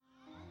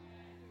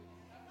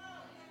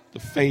The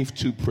faith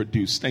to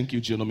produce. Thank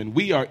you, gentlemen.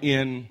 We are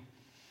in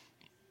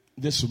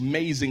this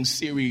amazing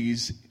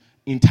series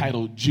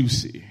entitled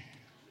Juicy.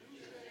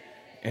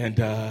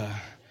 And I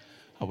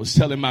was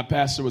telling my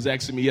pastor, was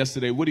asking me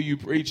yesterday, what are you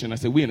preaching? I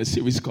said, we're in a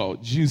series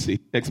called Juicy.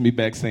 He texted me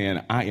back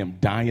saying, I am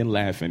dying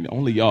laughing.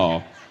 Only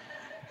y'all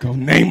go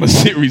name a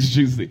series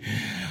Juicy.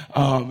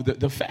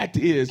 The fact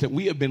is that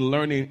we have been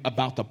learning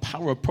about the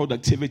power of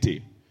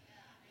productivity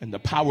and the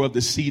power of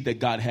the seed that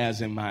God has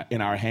in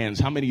our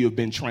hands. How many of you have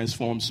been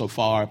transformed so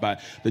far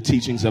by the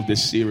teachings of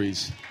this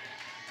series?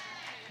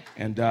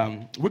 And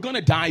we're going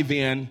to dive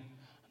in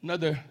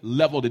another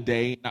level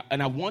today.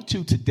 And I want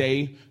to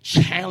today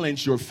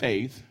challenge your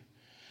faith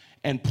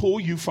and pull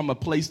you from a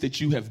place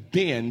that you have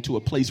been to a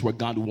place where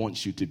God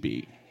wants you to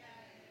be.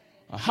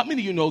 How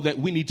many of you know that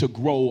we need to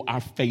grow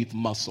our faith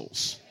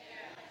muscles?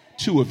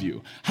 Two of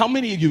you. How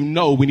many of you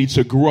know we need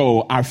to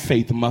grow our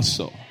faith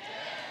muscle?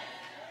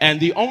 And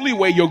the only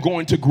way you're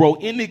going to grow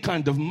any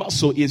kind of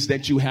muscle is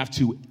that you have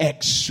to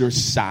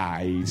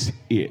exercise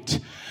it.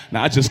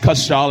 Now, I just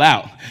cussed y'all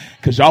out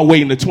because y'all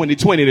waiting to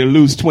 2020 to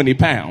lose 20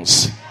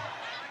 pounds.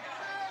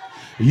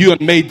 You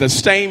have made the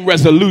same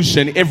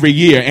resolution every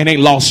year and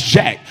ain't lost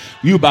jack.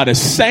 You about the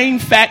same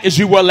fat as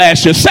you were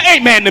last year. Say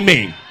amen to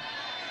me.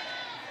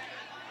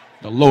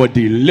 The Lord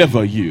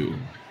deliver you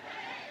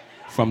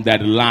from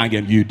that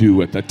lying you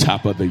do at the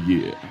top of the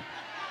year.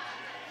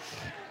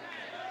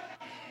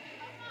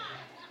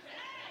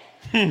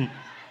 But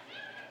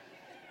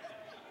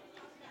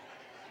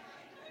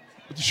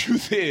the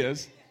truth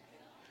is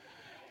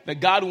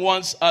that God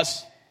wants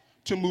us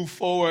to move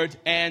forward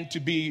and to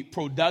be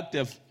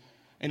productive.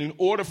 And in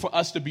order for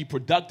us to be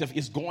productive,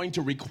 it's going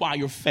to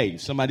require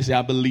faith. Somebody say,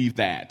 I believe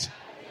that.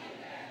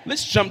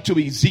 Let's jump to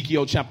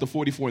Ezekiel chapter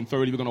 44 and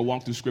 30. We're going to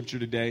walk through scripture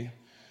today.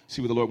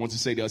 See what the Lord wants to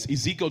say to us.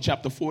 Ezekiel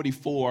chapter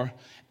 44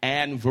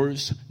 and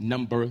verse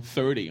number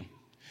 30.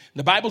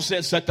 The Bible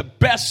says that the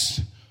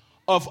best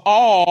of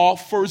all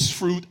first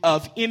fruit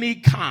of any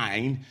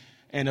kind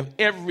and of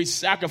every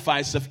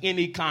sacrifice of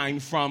any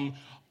kind from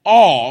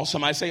all,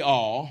 somebody say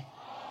all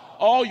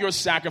your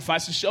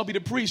sacrifices shall be the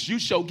priest. You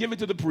shall give it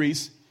to the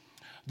priest,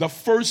 the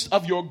first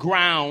of your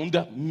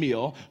ground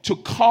meal, to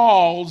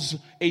cause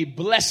a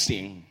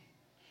blessing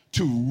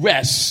to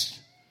rest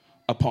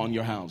upon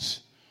your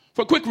house.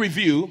 For a quick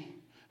review,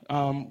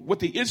 what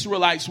the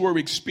Israelites were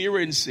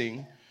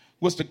experiencing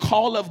was the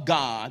call of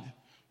God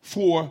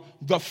for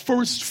the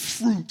first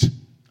fruit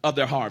of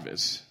their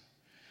harvest.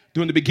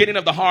 During the beginning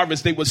of the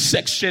harvest, they would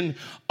section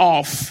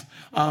off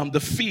the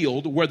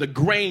field where the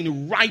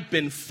grain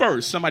ripened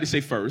first. Somebody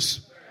say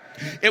first.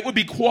 It would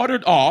be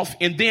quartered off,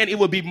 and then it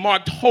would be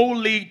marked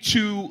holy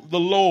to the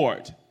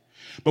Lord.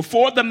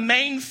 Before the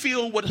main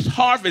field was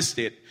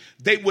harvested,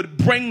 they would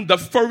bring the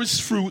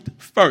first fruit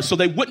first. So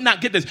they would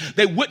not get this.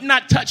 They would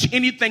not touch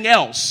anything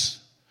else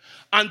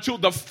until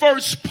the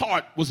first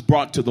part was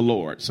brought to the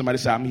Lord. Somebody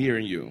say, I'm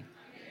hearing you.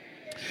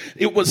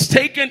 It was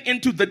taken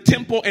into the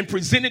temple and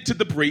presented to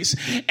the priest.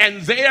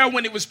 And there,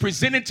 when it was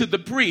presented to the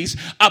priest,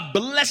 a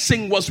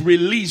blessing was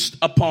released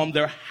upon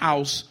their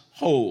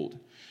household.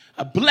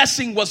 A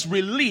blessing was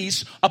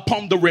released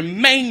upon the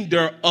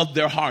remainder of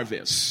their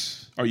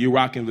harvest. Are you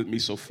rocking with me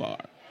so far?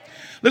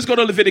 Let's go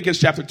to Leviticus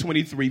chapter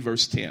 23,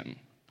 verse 10.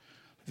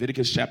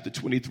 Leviticus chapter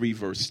 23,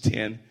 verse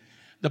 10.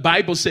 The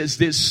Bible says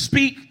this,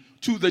 speak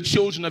to the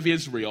children of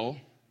Israel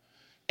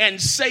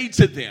and say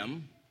to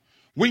them,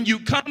 when you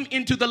come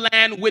into the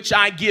land which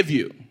I give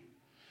you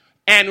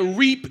and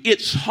reap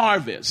its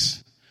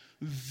harvest,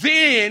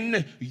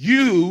 then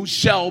you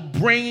shall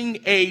bring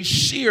a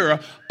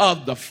share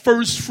of the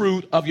first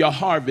fruit of your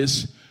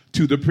harvest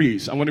to the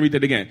priest. I want to read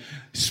that again.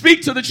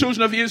 Speak to the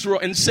children of Israel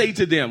and say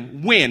to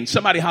them, when?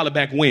 Somebody holler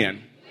back,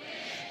 when.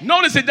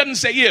 Notice it doesn't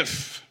say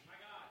if.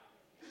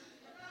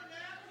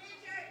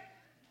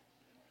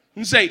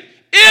 And say,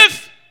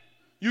 if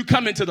you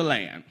come into the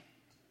land.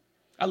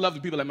 I love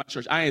the people at my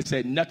church. I ain't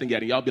said nothing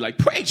yet. And y'all be like,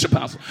 praise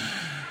apostle.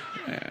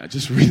 Yeah,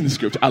 just reading the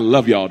scripture. I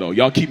love y'all, though.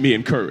 Y'all keep me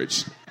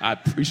encouraged. I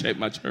appreciate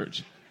my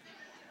church.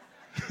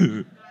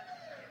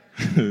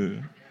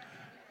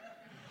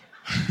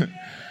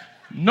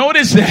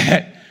 Notice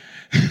that.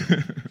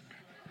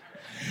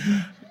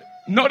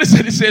 Notice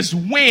that it says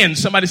when.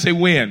 Somebody say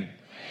when.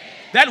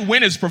 That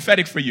when is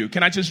prophetic for you.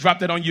 Can I just drop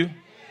that on you?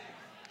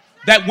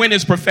 That when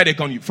is prophetic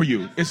on you for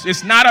you.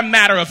 It's not a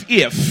matter of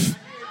if.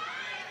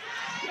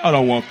 I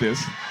don't want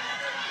this.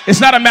 It's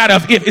not a matter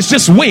of if. It's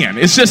just when.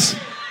 It's just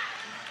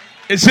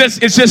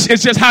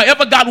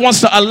however God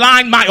wants to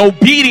align my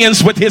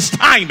obedience with his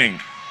timing.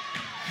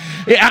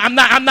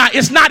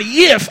 It's not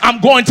if I'm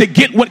going to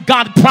get what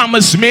God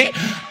promised me.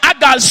 I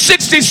got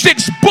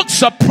 66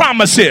 books of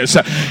promises.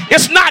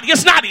 It's not,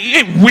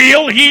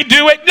 will he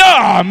do it?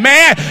 No,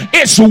 man.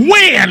 It's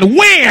when.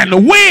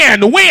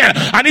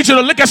 I need you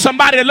to look at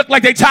somebody that look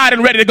like they're tired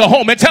and ready to go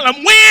home and tell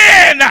them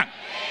when.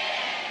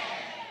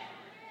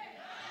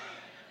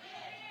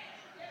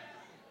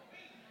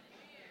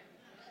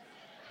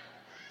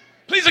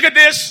 Please look at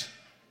this,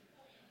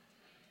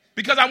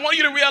 because I want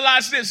you to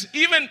realize this.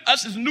 Even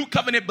us as new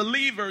covenant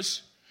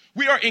believers,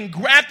 We are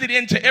engrafted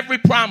into every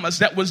promise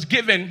that was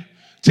given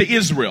to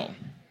Israel.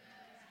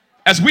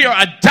 As we are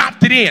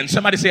adopted in.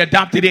 Somebody say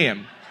adopted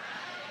in.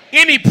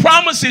 Any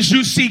promises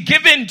you see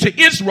given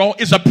to Israel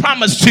is a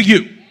promise to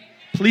you.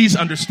 Please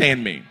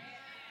understand me.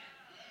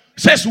 It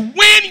says,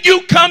 when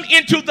you come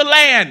into the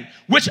land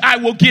which I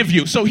will give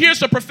you. So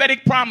here's a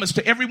prophetic promise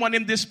to everyone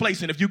in this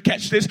place. And if you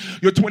catch this,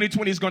 your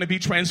 2020 is going to be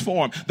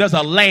transformed. There's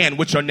a land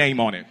with your name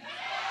on it.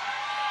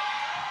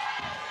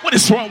 What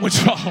is wrong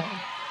with y'all?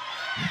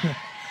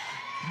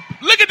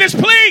 Look at this,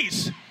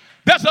 please.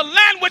 There's a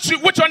land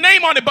with your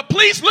name on it. But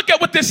please look at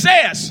what this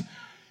says.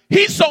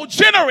 He's so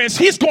generous,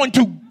 he's going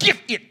to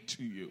give it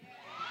to you.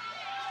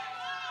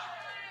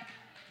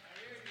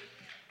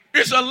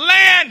 There's a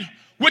land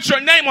with your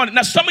name on it.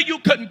 Now, some of you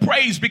couldn't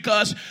praise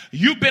because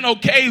you've been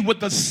okay with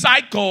the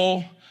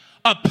cycle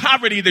of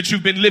poverty that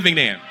you've been living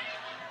in.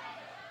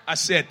 I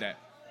said that.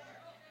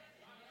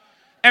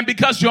 And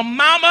because your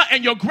mama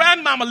and your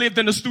grandmama lived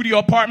in a studio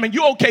apartment,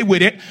 you're okay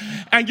with it.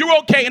 And you're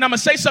okay. And I'm going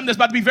to say something that's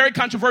about to be very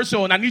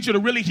controversial. And I need you to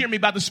really hear me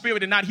by the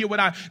Spirit and not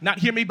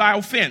hear me by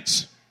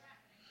offense.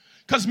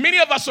 Because many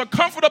of us are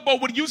comfortable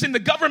with using the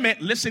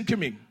government. Listen to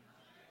me.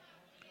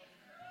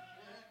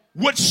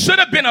 What should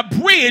have been a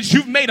bridge,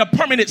 you've made a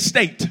permanent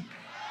state.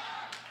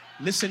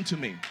 Listen to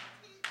me.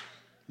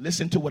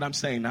 Listen to what I'm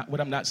saying, not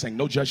what I'm not saying.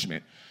 No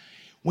judgment.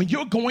 When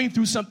you're going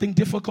through something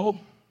difficult,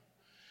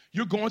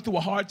 you're going through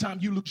a hard time,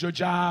 you lose your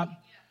job,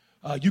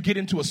 you get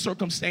into a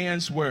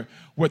circumstance where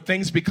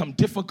things become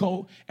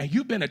difficult, and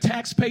you've been a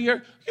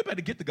taxpayer, you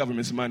better get the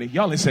government's money.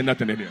 Y'all ain't said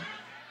nothing in here.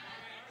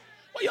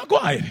 Well, y'all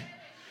quiet.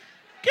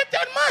 Get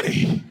that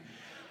money.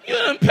 You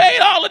done paid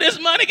all of this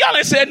money. Y'all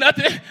ain't said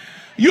nothing.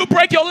 You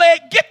break your leg,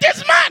 get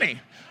this money.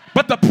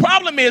 But the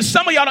problem is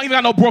some of y'all don't even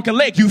got no broken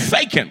leg. You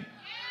faking.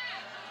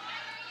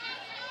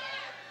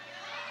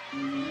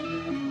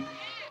 You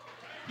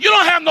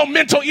don't have no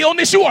mental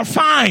illness. You are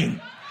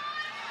fine.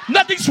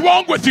 Nothing's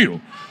wrong with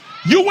you.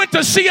 You went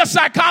to see a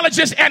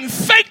psychologist and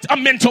faked a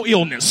mental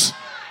illness.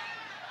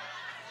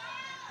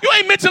 You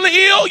ain't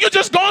mentally ill. You're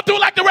just going through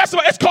like the rest of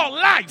us. It's called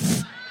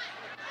life.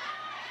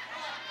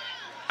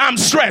 I'm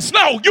stressed.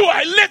 No, you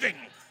are living.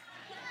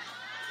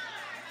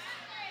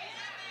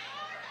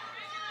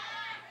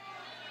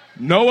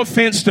 No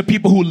offense to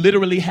people who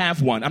literally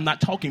have one. I'm not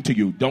talking to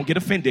you. Don't get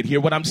offended.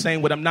 Hear what I'm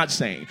saying, what I'm not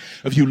saying.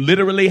 If you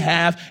literally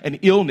have an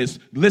illness,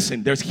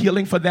 listen, there's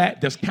healing for that.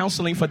 There's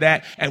counseling for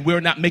that. And we're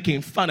not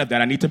making fun of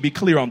that. I need to be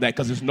clear on that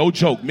because it's no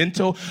joke.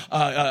 Mental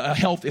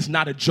health is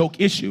not a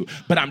joke issue.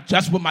 But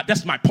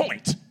that's my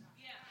point.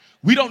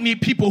 We don't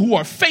need people who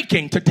are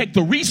faking to take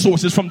the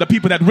resources from the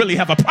people that really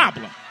have a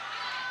problem.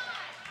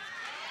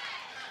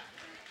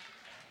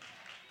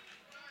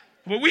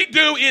 What we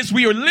do is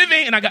we are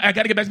living, and I got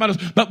to get back to my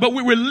notes, but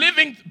we were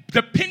living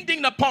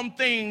depending upon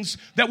things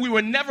that we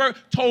were never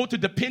told to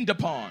depend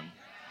upon.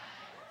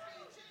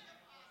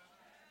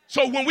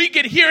 So when we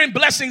get hearing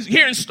blessings,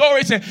 hearing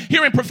stories, and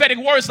hearing prophetic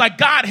words like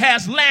God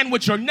has land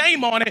with your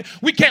name on it,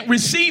 we can't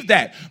receive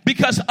that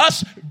because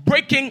us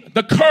breaking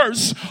the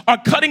curse or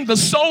cutting the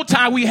soul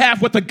tie we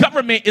have with the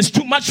government is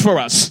too much for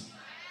us.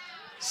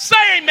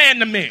 Say amen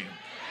to me.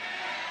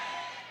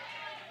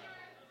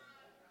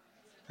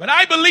 But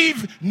I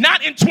believe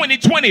not in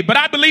 2020, but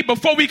I believe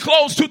before we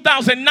close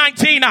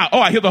 2019 out. Oh,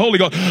 I hear the Holy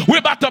Ghost. We're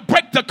about to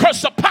break the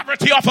curse of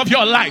poverty off of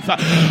your life.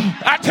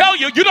 I tell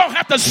you, you don't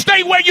have to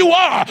stay where you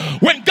are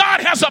when God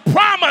has a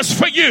promise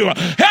for you.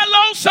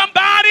 Hello,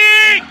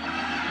 somebody.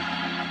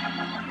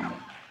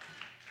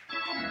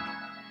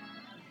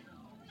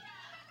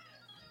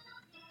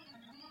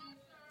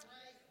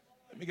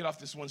 Let me get off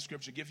this one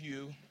scripture.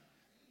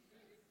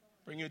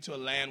 Bring you to a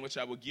land which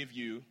I will give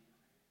you.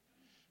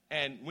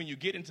 And when you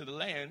get into the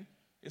land,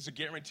 it's a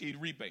guaranteed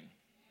reaping.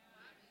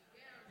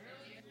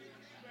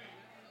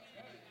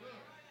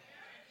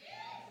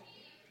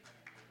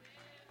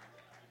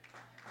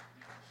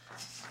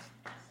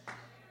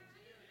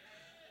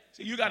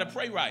 See, you got to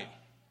pray right.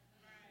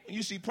 When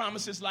you see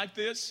promises like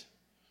this,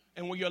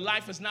 and when your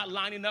life is not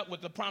lining up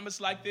with a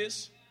promise like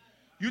this,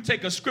 you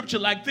take a scripture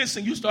like this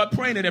and you start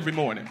praying it every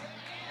morning.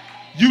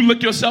 You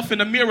look yourself in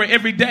the mirror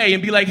every day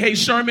and be like, hey,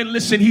 Sherman,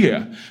 listen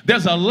here.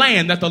 There's a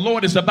land that the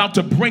Lord is about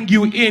to bring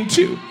you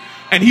into.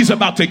 And he's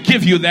about to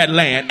give you that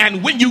land.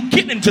 And when you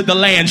get into the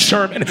land,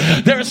 Sherman,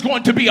 there's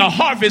going to be a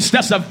harvest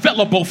that's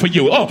available for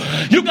you. Oh,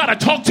 you got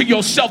to talk to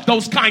yourself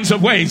those kinds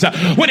of ways.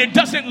 When it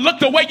doesn't look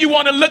the way you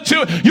want to look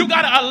to, you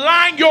got to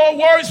align your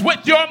words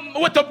with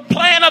the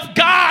plan of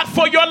God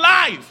for your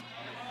life.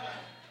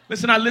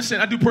 Listen,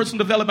 I do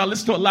personal development. I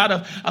listen to a lot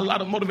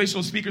of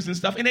motivational speakers and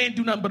stuff, and they ain't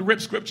do nothing but rip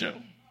scripture.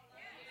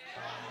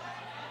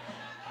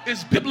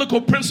 It's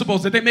biblical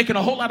principles that they're making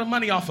a whole lot of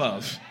money off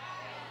of.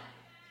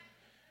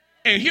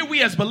 And here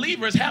we as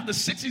believers have the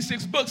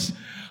 66 books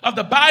of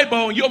the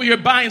Bible, and you're over here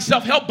buying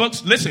self-help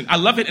books. Listen, I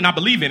love it and I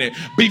believe in it.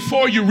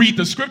 Before you read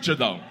the scripture,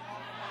 though.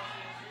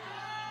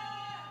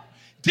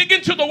 Dig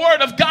into the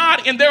word of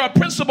God, and there are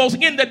principles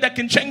in that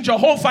can change your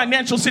whole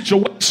financial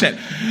situation.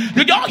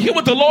 Do y'all hear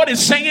what the Lord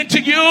is saying to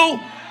you?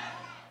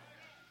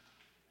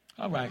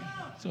 All right.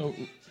 So,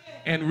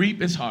 and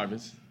reap is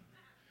harvest.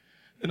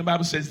 And the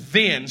Bible says,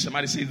 then,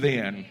 somebody say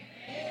then.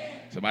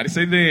 Somebody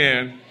say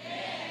then.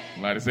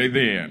 Somebody say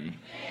then.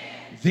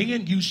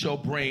 Then you shall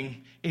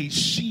bring a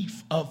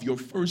sheaf of your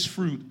first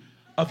fruit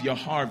of your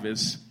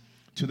harvest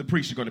to the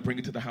priest. You're going to bring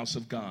it to the house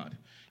of God.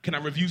 Can I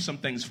review some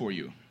things for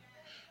you?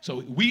 So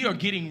we are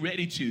getting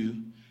ready to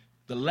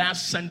the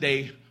last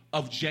Sunday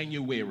of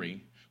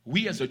January.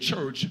 We as a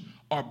church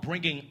are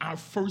bringing our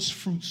first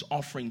fruits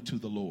offering to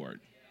the Lord.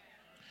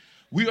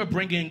 We are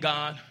bringing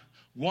God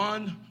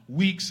 1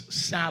 week's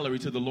salary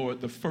to the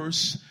Lord the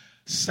first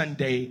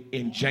Sunday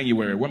in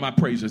January. Where my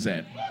praisers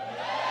at?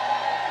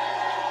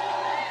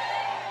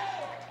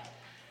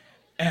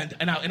 And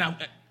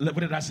what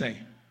did I say?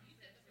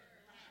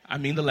 I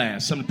mean the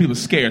last. Some people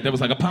scared. They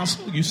was like,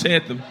 Apostle, you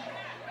said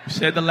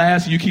the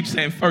last. You keep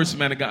saying first,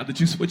 man of God. Did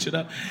you switch it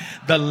up?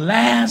 The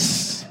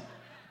last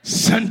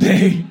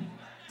Sunday.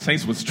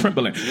 Saints was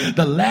trembling.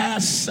 The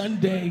last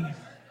Sunday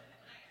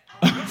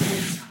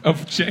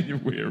of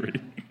January.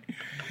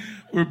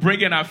 We're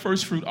bringing our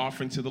first fruit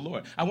offering to the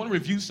Lord. I want to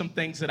review some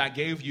things that I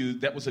gave you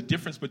that was a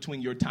difference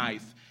between your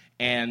tithe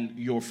and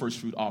your first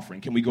fruit offering.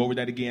 Can we go over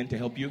that again to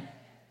help you?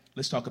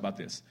 Let's talk about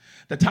this.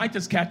 The tithe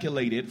is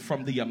calculated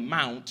from the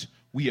amount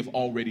we have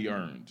already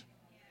earned.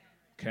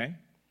 Okay?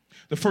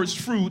 The first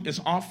fruit is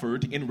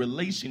offered in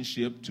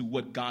relationship to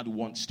what God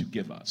wants to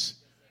give us.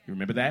 You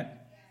remember that?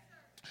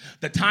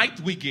 The tithe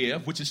we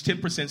give, which is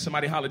 10%,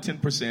 somebody holler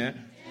 10%.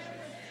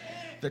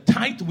 The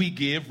tithe we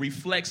give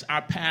reflects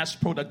our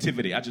past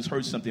productivity. I just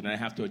heard something and I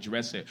have to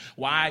address it.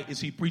 Why is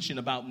he preaching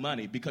about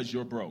money? Because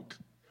you're broke.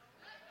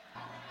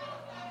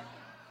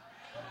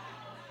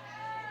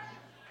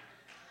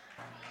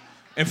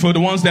 And for the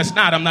ones that's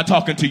not, I'm not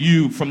talking to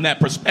you from that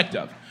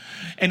perspective.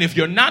 And if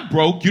you're not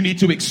broke, you need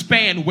to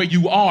expand where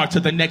you are to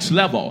the next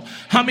level.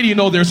 How many of you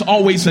know there's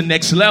always a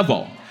next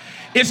level?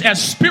 It's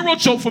as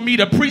spiritual for me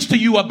to preach to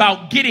you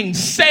about getting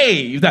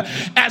saved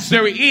as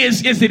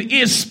it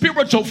is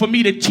spiritual for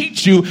me to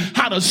teach you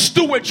how to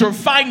steward your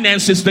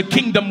finances the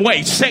kingdom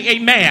way. Say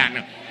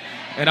amen.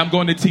 And I'm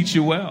going to teach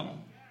you well.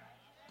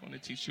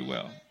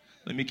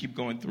 Let me keep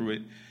going through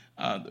it.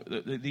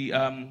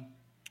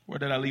 Where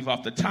did I leave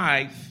off? The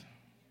tithe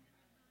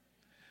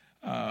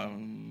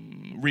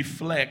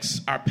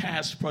reflects our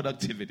past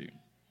productivity.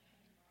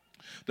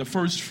 The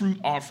first fruit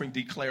offering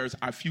declares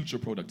our future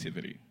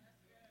productivity.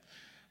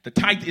 The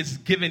tithe is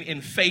given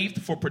in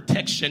faith for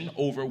protection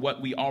over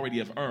what we already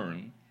have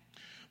earned.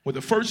 Well,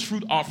 the first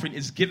fruit offering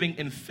is giving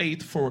in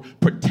faith for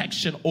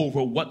protection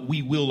over what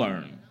we will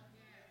earn.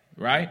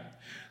 Right?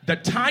 The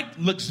tithe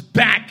looks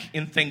back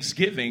in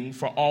thanksgiving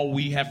for all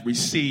we have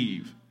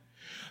received.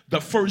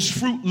 The first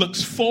fruit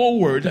looks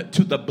forward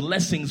to the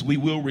blessings we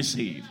will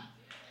receive.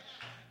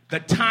 The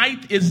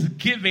tithe is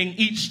giving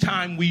each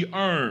time we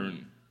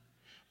earn.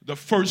 The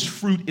first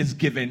fruit is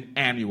given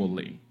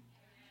annually.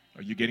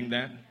 Are you getting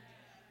that?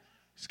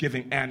 It's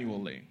given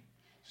annually.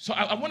 So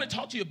I want to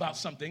talk to you about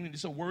something, and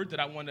it's a word that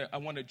I want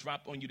to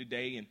drop on you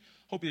today, and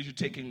hope that you're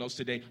taking notes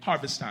today.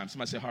 Harvest time.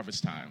 Somebody say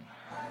harvest time.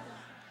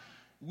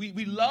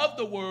 We love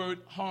the word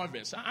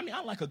harvest. I mean,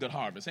 I like a good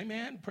harvest.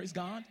 Amen. Praise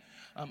God.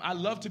 I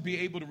love to be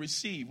able to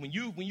receive. When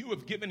you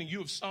have given and you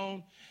have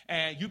sown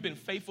and you've been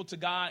faithful to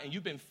God and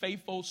you've been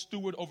faithful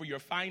steward over your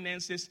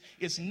finances,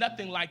 it's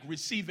nothing like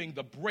receiving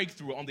the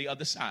breakthrough on the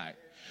other side.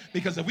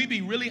 Because if we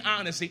be really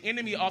honest, the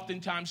enemy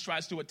oftentimes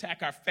tries to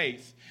attack our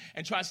faith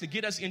and tries to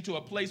get us into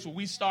a place where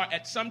we start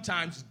at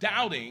sometimes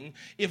doubting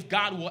if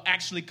God will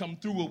actually come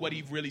through with what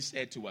he really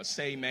said to us.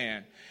 Say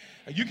amen.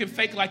 You can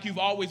fake like you've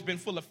always been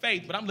full of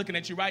faith, but I'm looking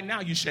at you right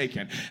now, you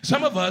shaking.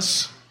 Some of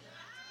us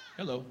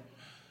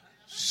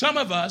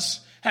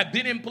have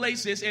been in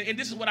places, and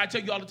this is what I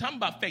tell you all the time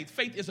about faith.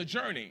 Faith is a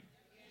journey.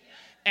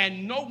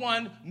 And no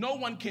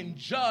one can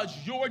judge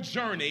your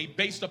journey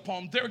based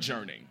upon their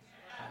journey.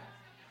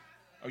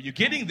 Are you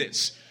getting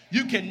this?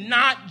 You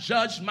cannot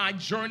judge my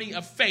journey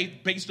of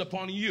faith based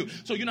upon you.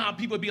 So you know how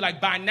people be like,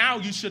 by now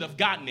you should have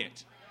gotten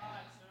it.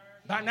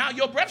 By now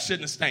your breath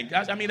shouldn't have stank.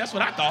 I mean, that's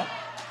what I thought.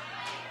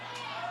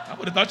 I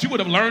would have thought you would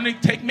have learned to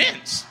take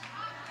mints.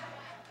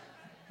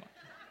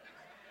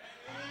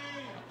 I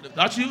would have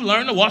thought you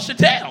learned to wash your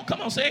tail. Come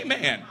on, say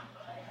amen.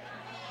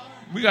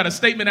 We got a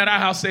statement at our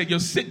house saying your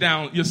sit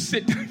down air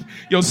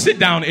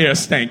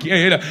stank.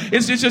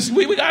 It's just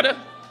we gotta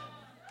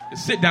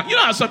sit down. You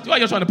know how why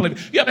you're trying to play?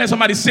 You ever had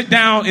somebody sit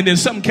down and then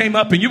something came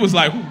up and you was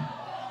like,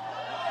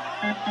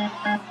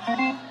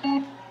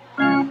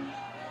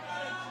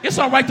 it's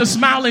all right to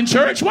smile in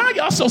church. Why are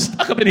y'all so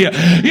stuck up in here?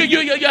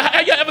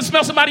 You ever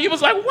smell somebody? You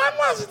was like, what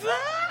was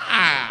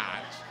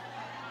that?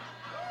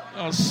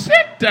 Oh,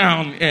 sit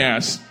down air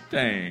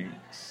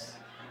stinks.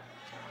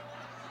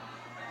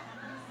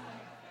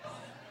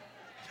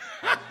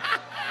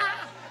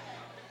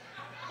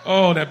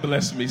 Oh, that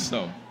blessed me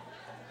so.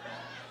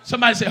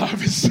 Somebody say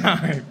harvest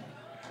time.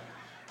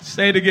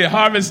 Say it again,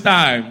 harvest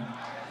time.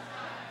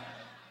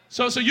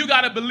 So you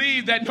got to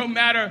believe that no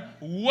matter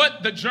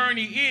what the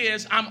journey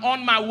is, I'm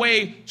on my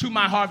way to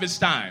my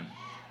harvest time.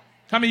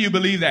 How many of you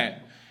believe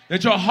that?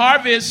 That your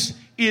harvest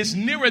is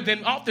nearer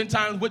than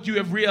oftentimes what you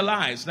have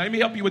realized. Now, let me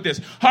help you with this.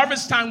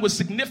 Harvest time was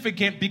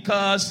significant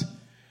because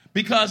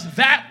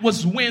that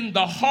was when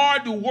the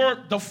hard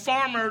work the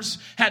farmers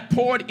had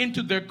poured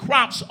into their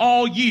crops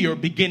all year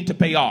began to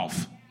pay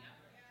off.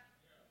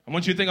 I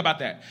want you to think about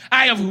that.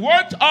 I have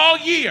worked all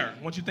year.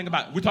 I want you to think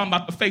about it. We're talking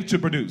about the faith to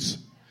produce.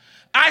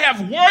 I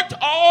have worked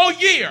all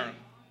year.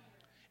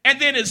 And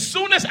then as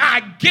soon as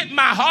I get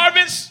my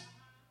harvest,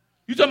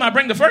 you talking about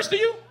bring the first to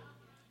you?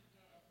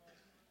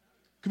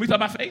 Can we talk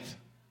about faith?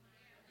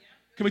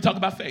 Can we talk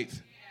about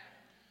faith?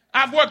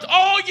 I've worked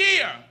all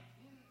year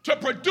to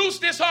produce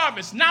this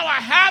harvest. Now I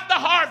have the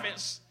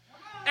harvest.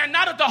 And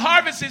now that the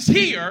harvest is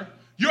here,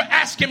 you're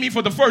asking me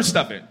for the first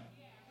of it.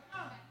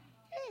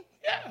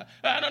 Yeah,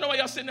 I don't know why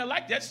y'all sitting there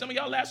like that. Some of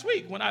y'all last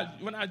week when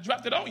I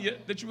dropped it on you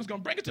that you was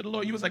going to bring it to the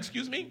Lord, you was like,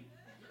 excuse me?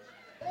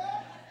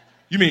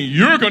 You mean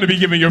you're going to be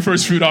giving your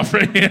first fruit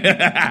offering?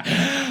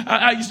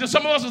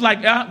 Some of us was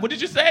like, what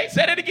did you say?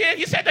 Say that again.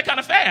 He said that kind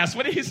of fast.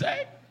 What did he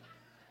say?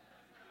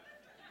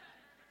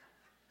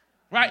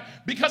 Right?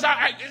 Because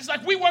it's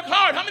like we work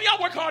hard. How many of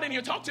y'all work hard in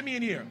here? Talk to me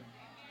in here.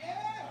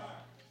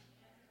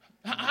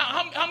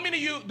 How many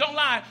of you, don't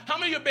lie, how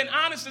many of you have been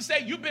honest to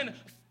say you've been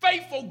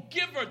faithful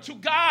giver to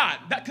God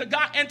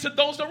and to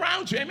those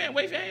around you? Amen.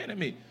 Wave your hand at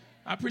me.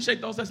 I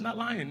appreciate those that's not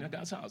lying in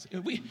God's house.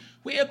 We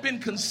have been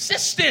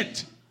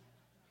consistent.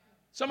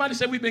 Somebody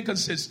said we've been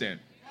consistent.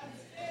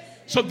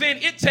 So then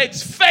it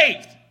takes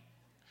faith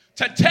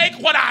to take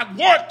what I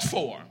worked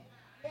for,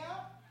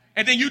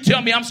 and then you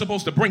tell me I'm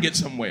supposed to bring it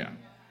somewhere.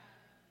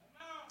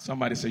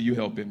 Somebody say you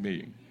helping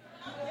me.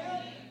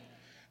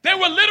 They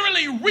were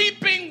literally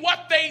reaping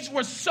what they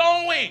were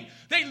sowing.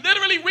 They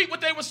literally reaped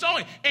what they were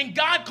sowing. And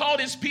God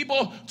called his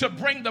people to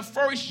bring the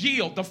first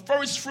yield, the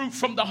first fruit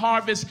from the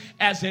harvest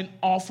as an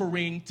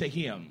offering to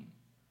him.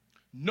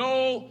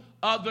 No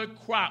other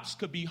crops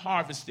could be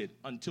harvested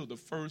until the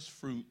first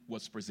fruit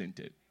was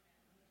presented.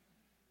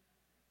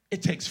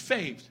 It takes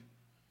faith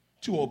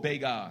to obey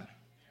God.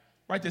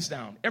 Write this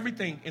down.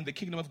 Everything in the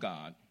kingdom of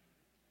God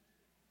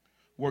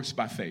works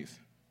by faith.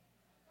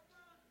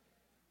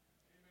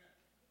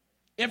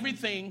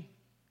 Everything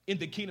in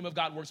the kingdom of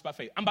God works by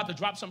faith. I'm about to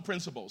drop some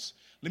principles.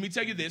 Let me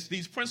tell you this.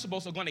 These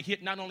principles are going to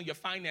hit not only your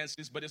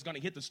finances, but it's going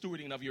to hit the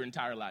stewarding of your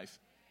entire life.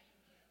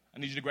 I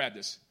need you to grab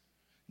this.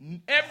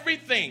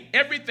 Everything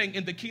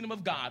in the kingdom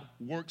of God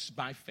works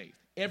by faith.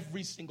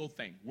 Every single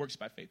thing works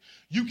by faith.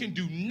 You can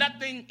do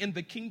nothing in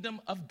the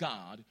kingdom of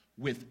God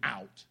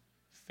without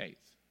faith.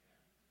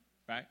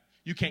 Right?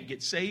 You can't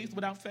get saved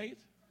without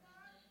faith.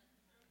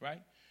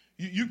 Right?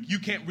 You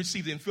can't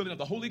receive the infilling of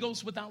the Holy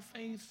Ghost without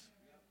faith.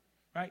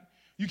 Right?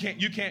 You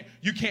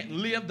can't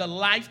live the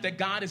life that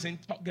God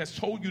has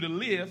told you to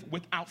live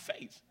without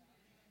faith.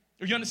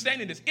 Are you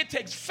understanding this? It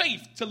takes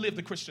faith to live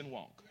the Christian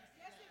walk.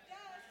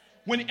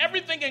 When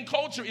everything in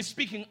culture is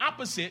speaking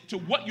opposite to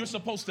what you're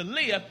supposed to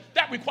live,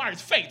 that requires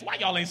faith. Why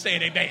y'all ain't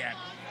saying amen?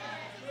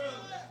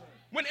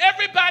 When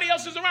everybody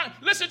else is around,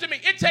 listen to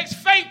me, it takes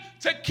faith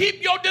to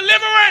keep your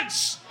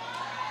deliverance.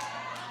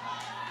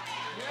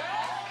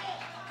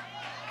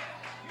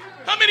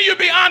 How many of you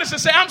be honest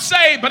and say, I'm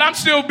saved, but I'm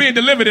still being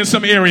delivered in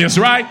some areas,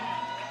 right?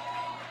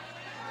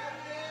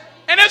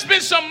 And there's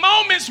been some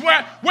moments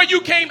where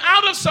you came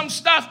out of some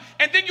stuff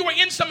and then you were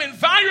in some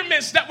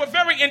environments that were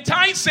very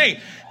enticing.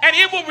 And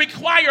it will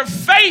require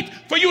faith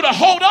for you to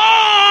hold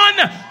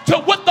on to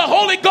what the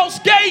Holy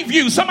Ghost gave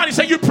you. Somebody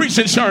say, you're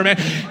preaching, Sherman.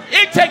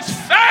 It takes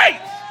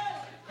faith.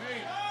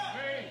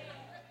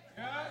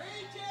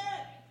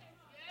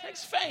 It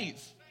takes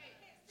faith.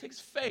 It takes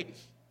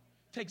faith.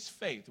 It takes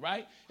faith,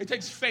 right? It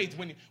takes faith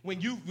when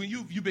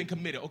you've been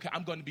committed. Okay,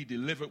 I'm going to be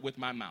delivered with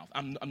my mouth.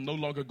 I'm no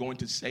longer going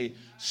to say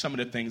some of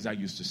the things I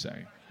used to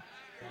say.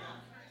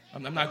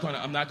 I'm not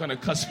going to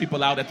cuss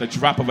people out at the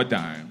drop of a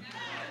dime.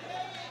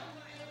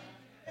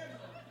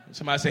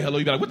 Somebody say hello.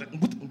 You be like,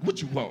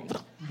 what you want?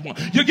 What you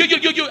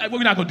want?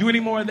 We're not going to do any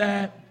more of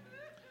that.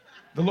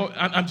 The Lord,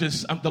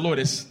 the Lord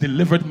has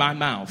delivered my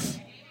mouth.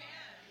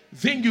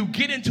 Then you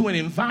get into an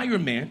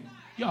environment.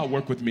 Y'all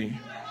work with me.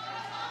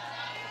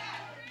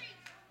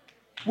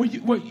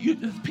 Where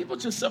people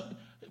just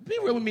be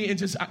real with me and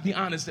just be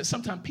honest that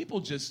sometimes people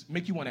just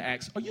make you want to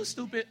ask, are you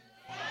stupid?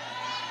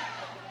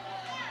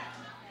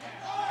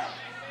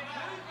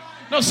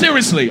 No,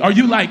 seriously, are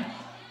you like,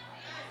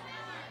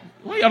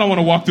 well, y'all don't want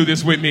to walk through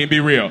this with me and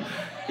be real.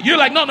 You're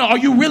like, no, are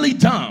you really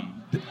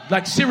dumb?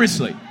 Like,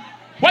 seriously.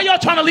 Why y'all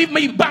trying to leave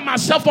me by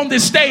myself on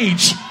this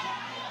stage?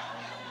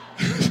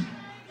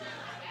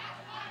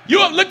 You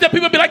have looked at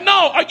people and be like,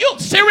 no, are you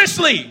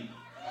seriously?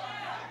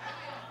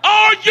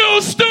 Are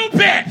you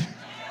stupid?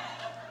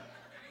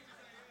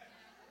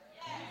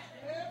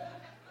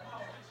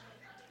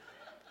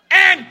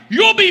 And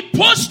you'll be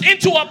pushed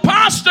into a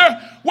posture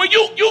where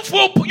you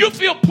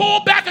feel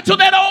pulled back into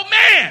that old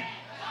man.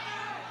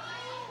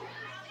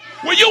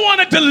 Where you want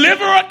to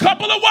deliver a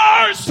couple of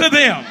words to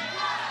them.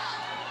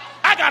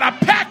 I got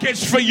a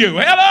package for you.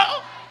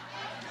 Hello?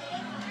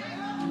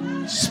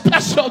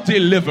 Special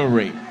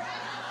delivery.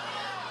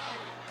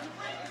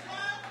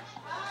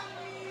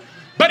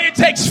 But it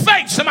takes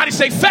faith. Somebody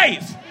say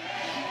faith.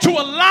 to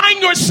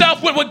align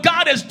yourself with what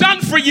God has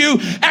done for you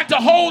and to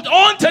hold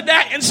on to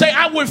that and say,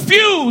 I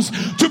refuse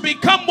to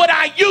become what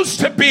I used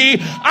to be.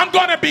 I'm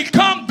going to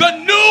become the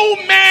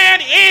new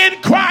man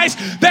in Christ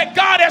that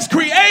God has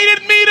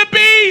created me to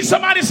be.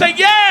 Somebody say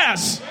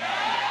yes.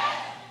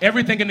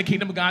 Everything in the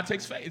kingdom of God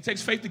takes faith. It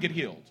takes faith to get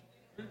healed.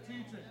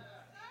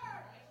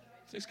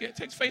 It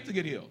takes faith to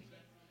get healed.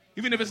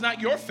 Even if it's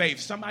not your faith,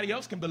 somebody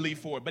else can believe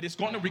for it, but it's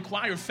going to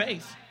require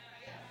faith.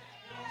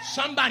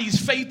 Somebody's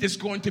faith is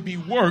going to be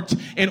worked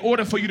in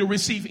order for you to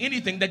receive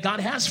anything that God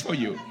has for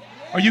you.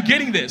 Are you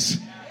getting this?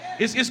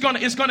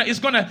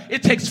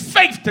 It takes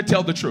faith to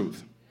tell the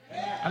truth.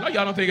 I know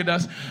y'all don't think it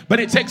does, but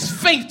it takes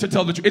faith to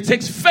tell the truth. It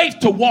takes faith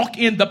to walk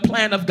in the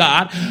plan of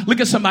God. Look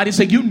at somebody and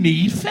say, you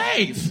need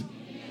faith.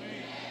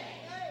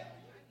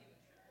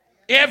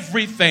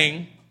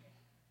 Everything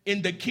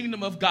in the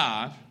kingdom of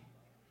God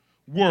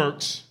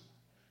works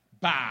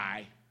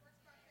by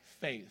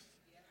faith.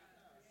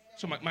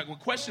 So my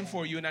question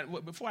for you,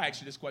 and before I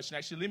ask you this question,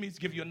 actually, let me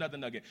give you another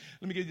nugget.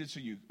 Let me give this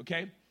to you,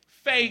 okay?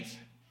 Faith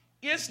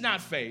is not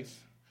faith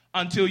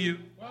until you...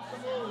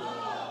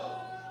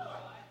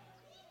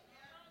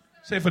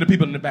 Say it for the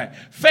people in the back.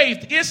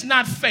 Faith is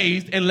not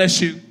faith unless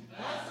you...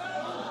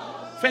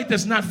 Faith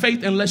is not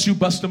faith unless you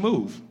bust a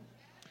move.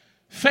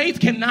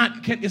 Faith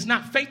is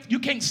not faith. You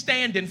can't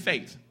stand in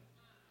faith.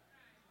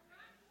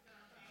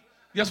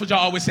 That's what y'all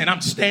always saying. I'm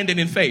standing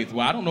in faith.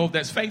 Well, I don't know if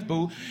that's faith,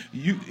 boo.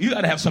 You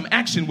got to have some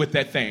action with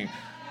that thing.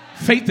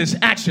 Faith is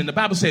action. The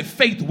Bible said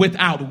faith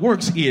without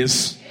works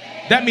is.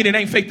 That means it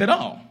ain't faith at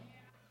all.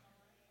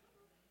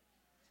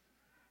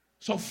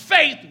 So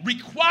faith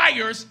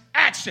requires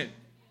action.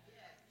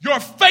 Your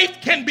faith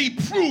can be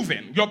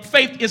proven. Your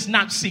faith is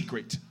not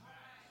secret.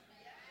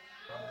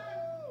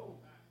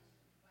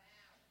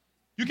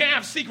 You can't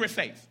have secret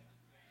faith.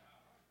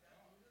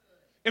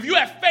 If you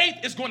have faith,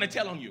 it's going to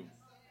tell on you.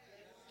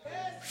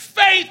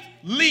 Faith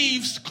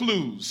leaves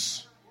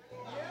clues.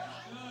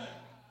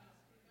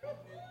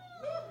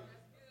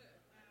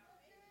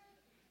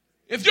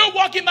 If you're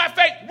walking by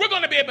faith, we're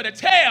going to be able to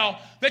tell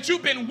that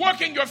you've been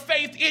working your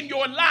faith in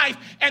your life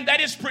and that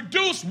it's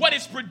produced what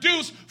it's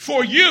produced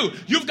for you.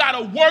 You've got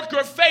to work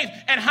your faith.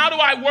 And how do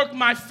I work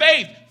my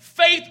faith?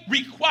 Faith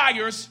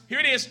requires, here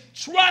it is,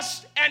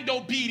 trust and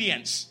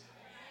obedience.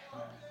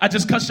 I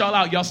just cussed y'all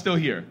out. Y'all still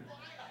here.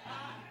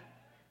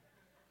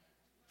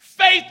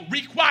 Faith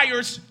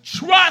requires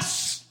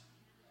trust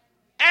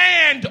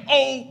and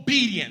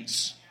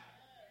obedience.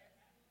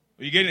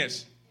 Are you getting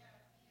this?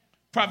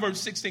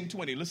 Proverbs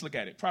 16:20. Let's look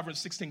at it.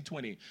 Proverbs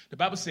 16:20. The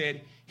Bible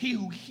said, he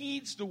who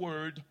heeds the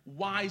word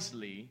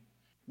wisely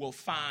will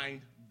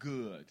find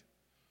good.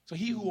 So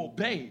he who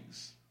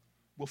obeys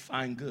will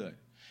find good.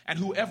 And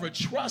whoever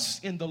trusts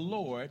in the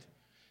Lord,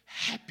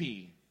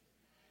 happy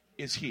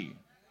is he.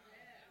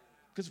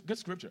 Good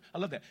scripture. I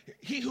love that.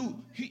 He who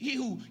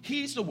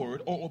heeds the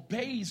word or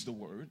obeys the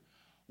word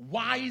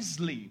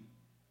wisely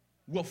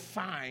will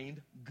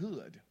find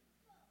good.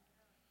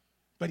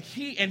 But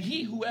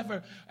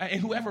whoever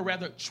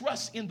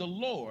trusts in the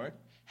Lord,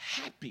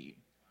 happy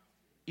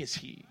is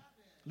he.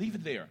 Leave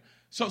it there.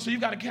 So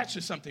you've got to catch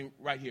something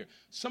right here.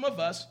 Some of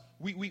us,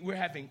 we're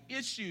having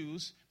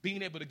issues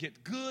being able to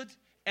get good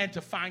and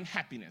to find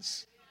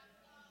happiness.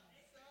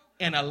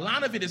 And a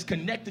lot of it is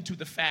connected to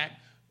the fact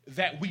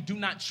that we do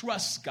not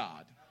trust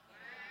God.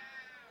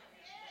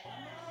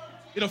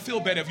 It'll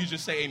feel better if you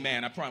just say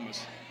amen, I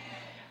promise.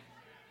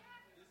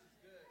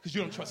 Because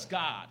you don't trust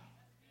God.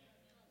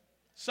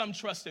 Some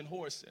trust in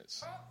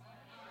horses.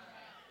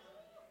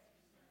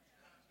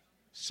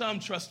 Some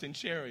trust in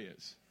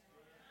chariots.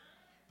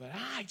 But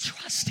I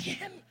trust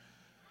in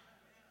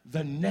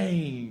the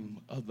name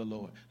of the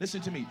Lord.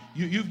 Listen to me.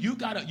 You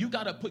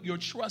gotta put your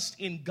trust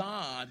in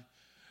God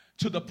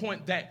to the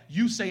point that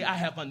you say, I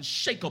have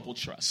unshakable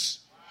trust.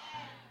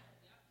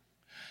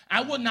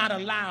 I will not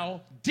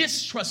allow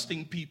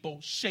distrusting people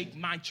shake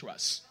my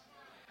trust.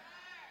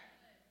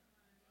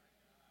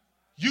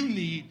 You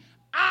need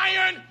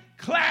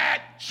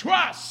ironclad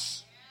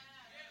trust.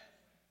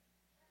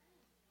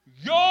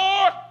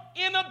 Your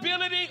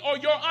inability or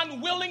your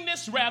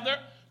unwillingness, rather,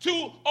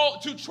 to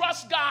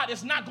trust God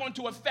is not going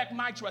to affect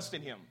my trust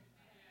in him.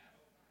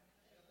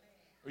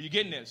 Are you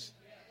getting this?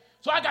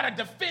 So I got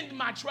to defend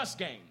my trust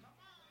game.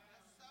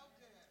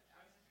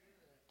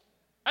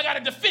 I got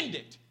to defend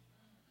it.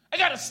 I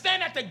got to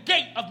stand at the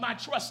gate of my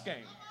trust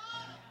game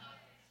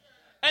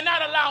and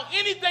not allow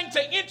anything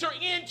to enter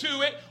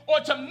into it or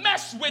to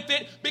mess with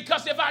it,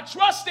 because if I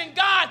trust in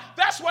God,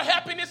 that's where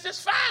happiness is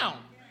found.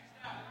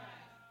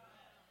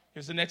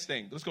 Here's the next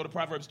thing. Let's go to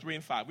Proverbs 3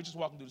 and 5. We're just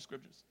walking through the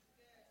scriptures.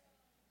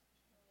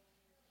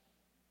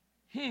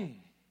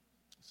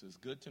 This is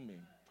good to me.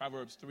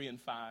 Proverbs 3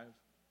 and 5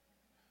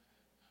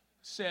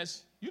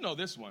 says, you know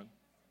this one.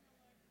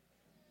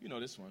 You know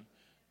this one.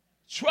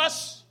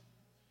 Trust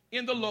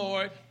in the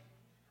Lord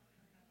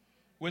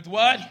with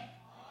what?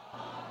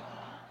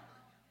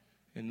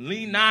 And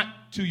lean not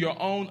to your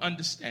own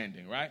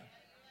understanding, right?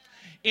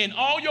 In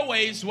all your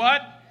ways,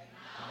 what?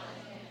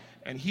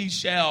 And he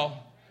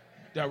shall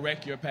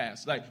direct your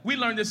path. Like, we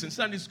learned this in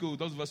Sunday school.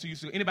 Those of us who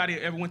used to, anybody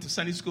ever went to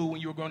Sunday school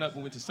when you were growing up?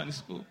 We went to Sunday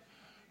school,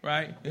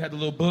 right? They had the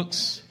little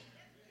books.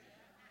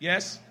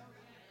 Yes?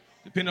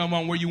 Depending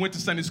on where you went to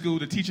Sunday school,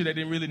 the teacher that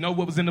didn't really know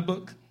what was in the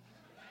book.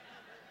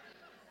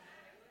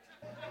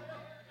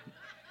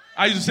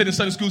 I used to sit in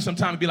Sunday school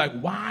sometime and be like,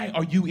 why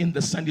are you in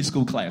the Sunday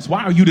school class?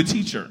 Why are you the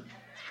teacher?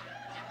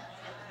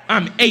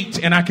 I'm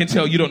 8 and I can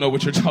tell you don't know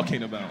what you're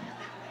talking about.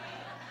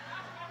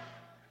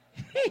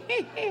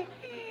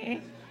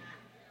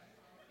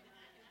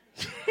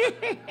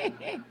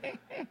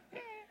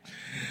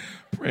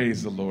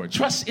 Praise the Lord.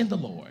 Trust in the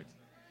Lord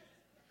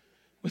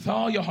with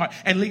all your heart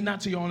and lean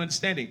not to your own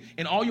understanding.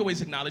 In all your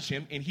ways acknowledge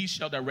him and he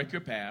shall direct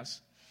your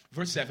paths.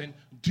 Verse 7,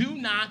 do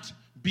not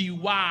be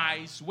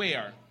wise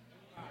where?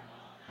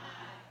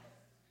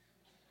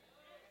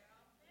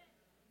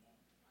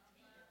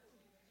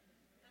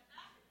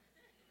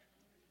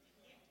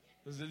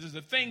 There's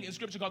a thing in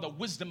Scripture called the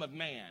wisdom of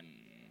man.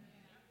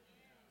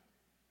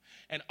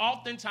 And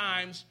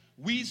oftentimes,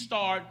 we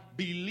start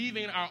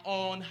believing our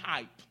own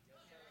hype.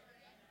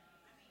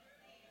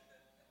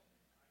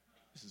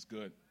 This is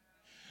good.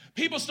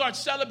 People start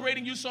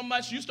celebrating you so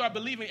much, you start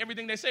believing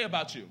everything they say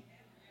about you.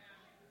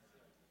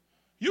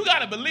 You got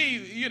to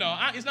believe,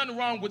 it's nothing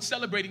wrong with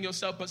celebrating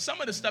yourself, but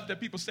some of the stuff that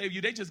people say to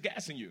you, they just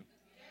gassing you.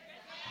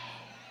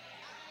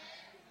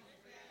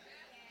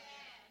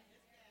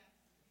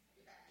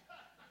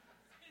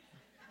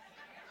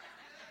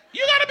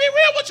 You got to be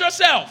real with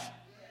yourself.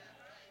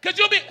 Because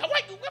you'll be,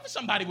 whoever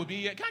somebody would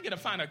be, can I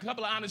find a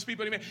couple of honest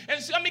people? And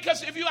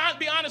because if you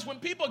be honest, when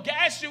people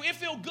gas you, it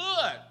feels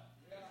good.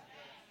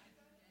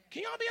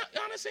 Can y'all be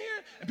honest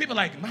here? And people are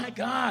like, my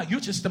God, you're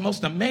just the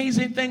most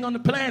amazing thing on the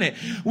planet.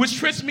 Which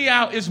trips me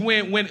out is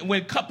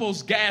when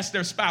couples gas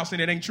their spouse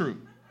and it ain't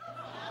true.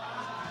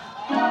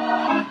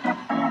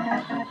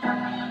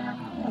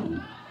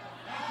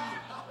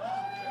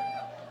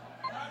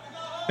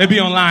 They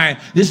be online.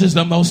 This is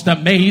the most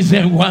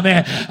amazing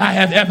woman I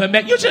have ever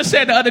met. You just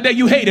said the other day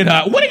you hated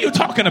her. What are you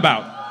talking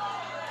about?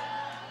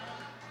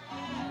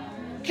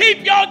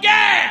 Keep your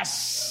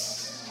gas.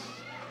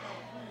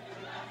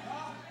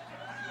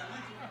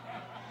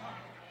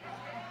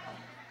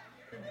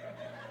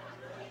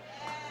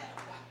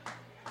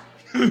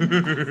 Do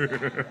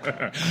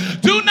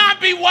not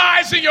be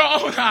wise in your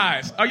own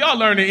eyes. Are y'all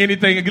learning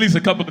anything? At least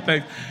a couple of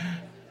things.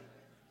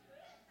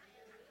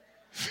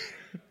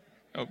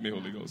 Help me,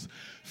 Holy Ghost.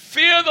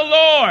 Fear the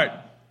Lord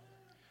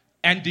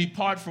and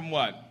depart from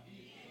what?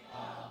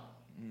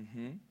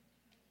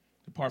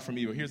 Depart from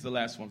evil. Here's the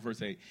last one,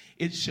 verse 8.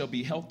 It shall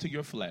be health to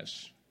your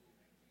flesh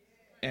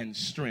and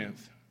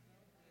strength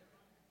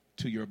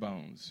to your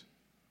bones.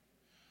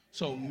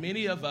 So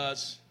many of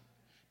us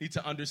need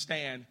to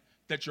understand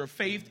that your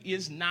faith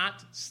is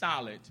not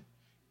solid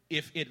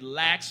if it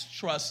lacks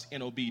trust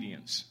and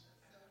obedience.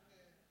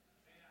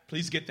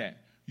 Please get that.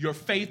 Your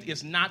faith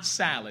is not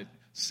solid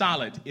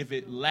if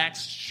it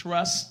lacks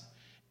trust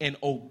and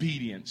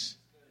obedience.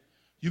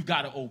 You've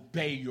got to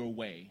obey your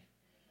way.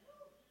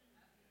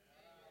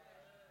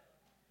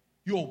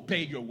 You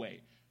obey your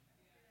way.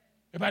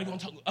 Everybody going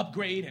to talk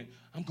upgrade and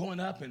I'm going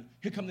up and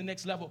here come the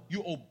next level.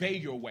 You obey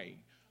your way.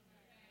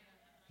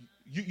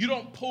 You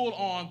don't pull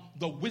on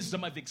the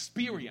wisdom of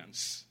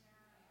experience.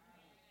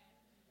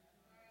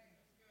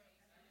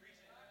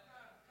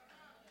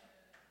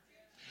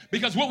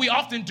 Because what we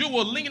often do,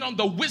 we'll lean on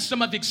the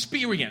wisdom of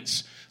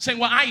experience. Saying,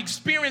 well, I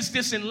experienced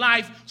this in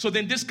life, so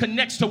then this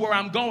connects to where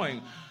I'm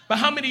going. But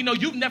how many know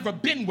you've never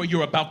been where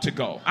you're about to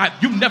go?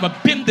 You've never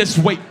been this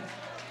way.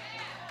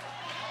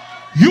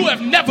 You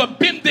have never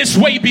been this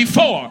way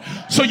before.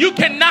 So you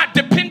cannot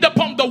depend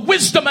upon the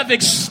wisdom of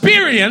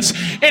experience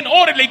in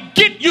order to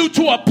get you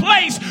to a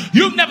place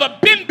you've never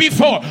been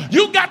before.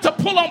 You got to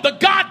pull on the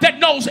God that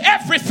knows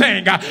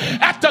everything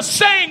at the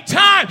same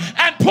time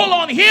and pull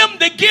on him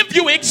to give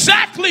you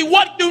exactly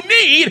what you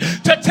need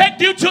to take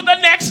you to the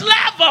next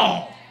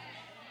level.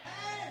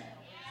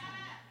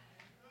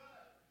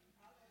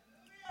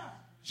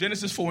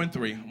 Genesis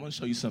 4:3. I want to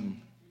show you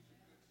something.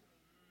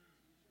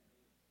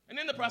 And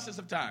in the process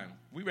of time,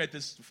 we read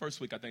this the first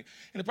week, I think.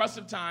 In the process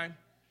of time,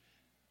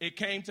 it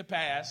came to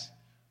pass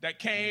that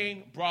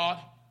Cain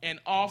brought an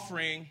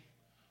offering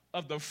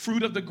of the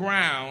fruit of the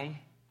ground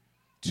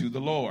to the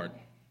Lord.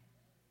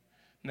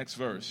 Next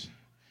verse.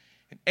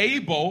 And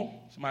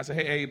Abel, somebody say,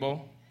 hey,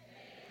 Abel,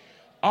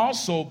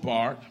 also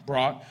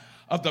brought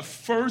of the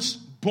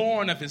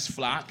firstborn of his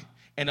flock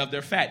and of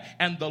their fat.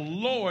 And the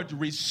Lord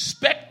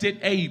respected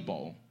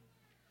Abel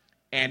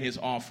and his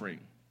offering.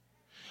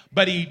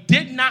 But he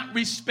did not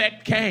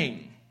respect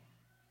Cain.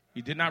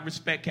 He did not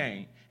respect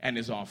Cain and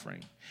his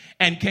offering.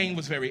 And Cain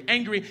was very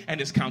angry and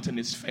his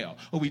countenance fell.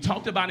 Well, we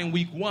talked about in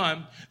week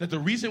 1 that the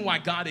reason why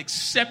God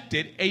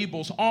accepted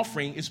Abel's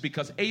offering is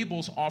because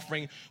Abel's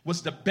offering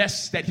was the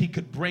best that he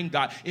could bring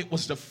God. It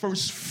was the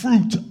first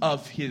fruit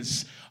of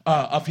his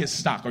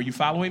stock. Are you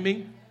following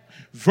me?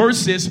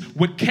 Versus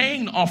what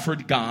Cain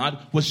offered God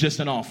was just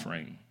an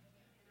offering.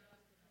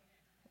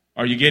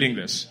 Are you getting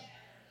this?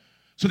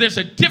 So there's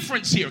a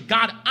difference here.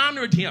 God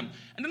honored him.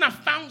 And then I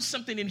found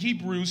something in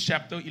Hebrews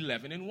chapter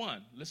 11 and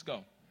 1. Let's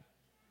go.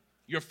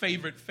 Your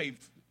favorite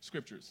faith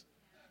scriptures.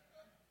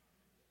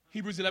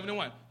 Hebrews 11 and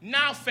 1.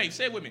 Now faith,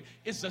 say it with me,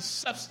 it's the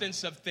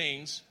substance of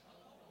things.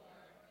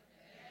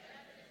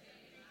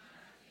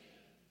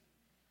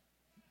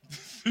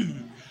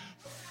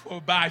 For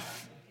by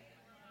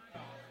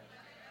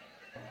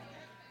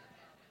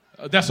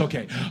that's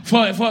okay.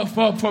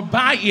 For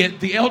by it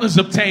the elders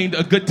obtained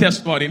a good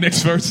testimony.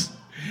 Next verse.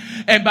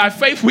 And by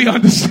faith we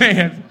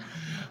understand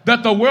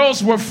that the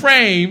worlds were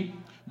framed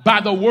by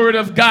the word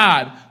of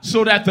God,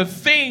 so that the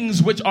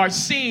things which are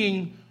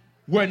seen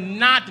were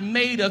not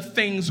made of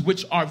things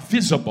which are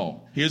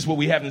visible. Here's what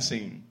we haven't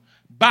seen.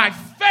 By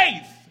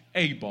faith,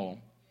 Abel.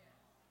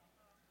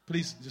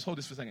 Please just hold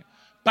this for a second.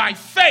 By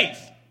faith.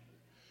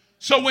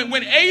 So when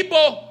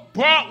Abel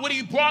brought what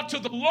he brought to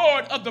the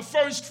Lord of the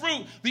first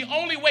fruit, the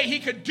only way he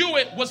could do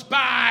it was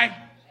by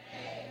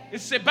faith.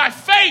 It said by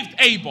faith,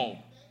 Abel.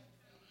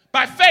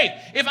 By faith.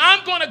 If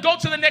I'm going to go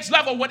to the next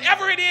level,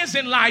 whatever it is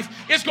in life,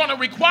 it's going to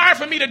require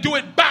for me to do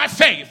it by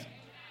faith.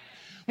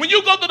 When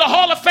you go to the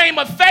Hall of Fame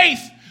of Faith,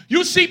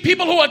 you see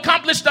people who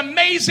accomplished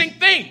amazing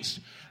things.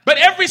 But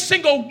every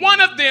single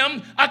one of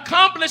them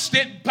accomplished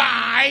it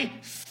by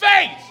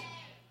faith.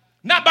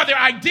 Not by their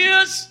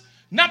ideas,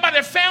 not by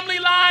their family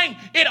line.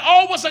 It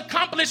all was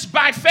accomplished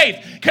by faith.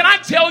 Can I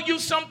tell you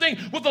something?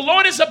 What the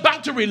Lord is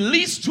about to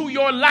release to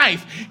your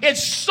life,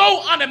 it's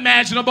so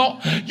unimaginable.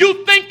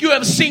 You think you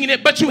have seen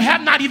it, but you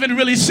have not even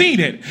really seen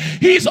it.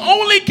 He's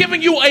only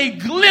giving you a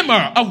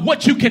glimmer of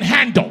what you can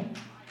handle.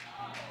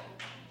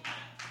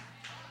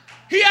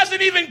 He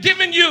hasn't even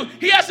given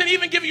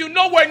you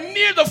nowhere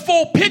near the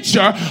full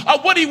picture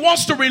of what he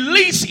wants to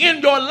release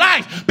in your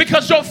life,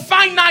 because your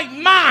finite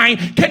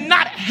mind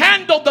cannot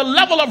handle the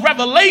level of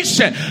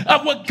revelation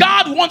of what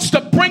God wants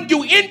to bring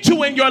you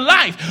into in your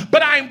life.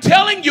 But I'm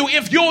telling you,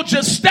 if you'll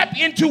just step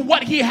into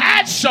what he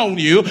has shown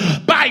you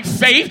by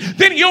faith,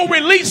 then he'll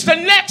release the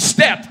next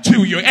step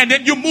to you, and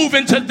then you move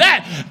into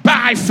that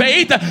by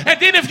faith.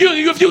 And then if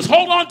you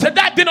hold on to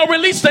that, then he'll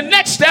release the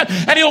next step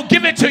and he'll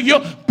give it to you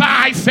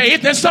by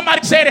faith. And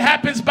somebody said it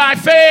happens by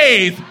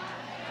faith.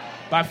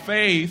 By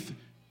faith,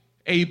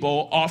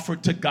 Abel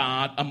offered to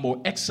God a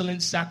more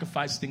excellent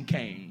sacrifice than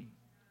Cain,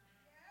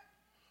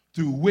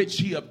 through which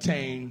he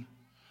obtained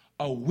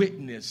a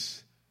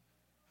witness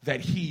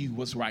that he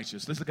was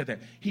righteous. Let's look at that.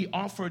 He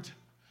offered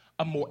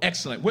a more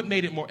excellent. What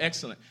made it more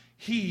excellent?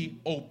 He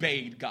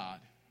obeyed God.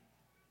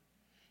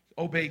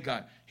 Obeyed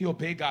God. He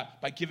obeyed God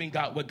by giving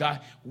God what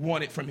God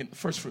wanted from him.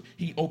 First fruit.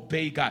 He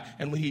obeyed God.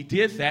 And when he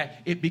did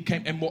that, it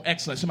became a more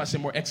excellent. Somebody say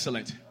more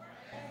excellent.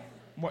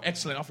 More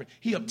excellent offering.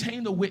 He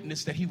obtained a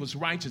witness that he was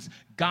righteous.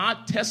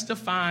 God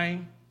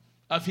testifying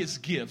of his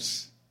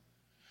gifts.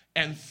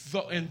 And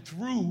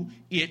through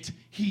it,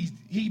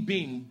 he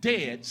being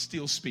dead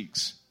still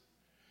speaks.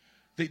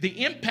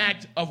 The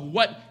impact of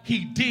what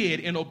he did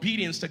in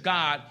obedience to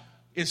God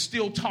is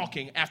still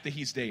talking after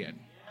he's dead.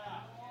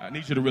 I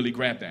need you to really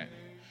grab that.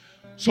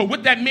 So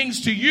what that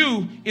means to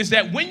you is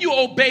that when you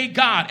obey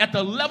God at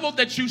the level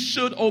that you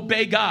should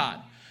obey God,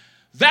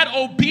 that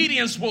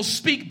obedience will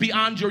speak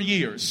beyond your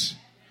years.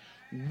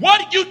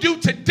 What you do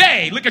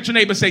today, look at your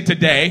neighbor, say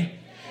today,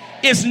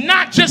 is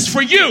not just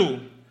for you.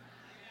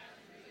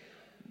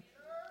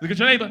 Look at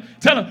your neighbor,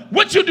 tell him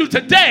what you do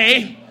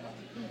today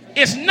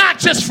is not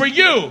just for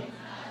you,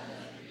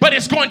 but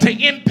it's going to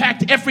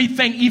impact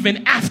everything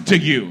even after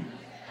you.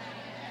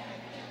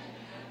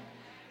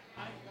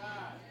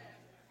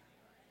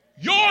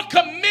 Your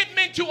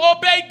commitment to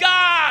obey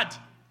God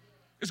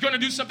is going to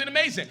do something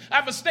amazing. I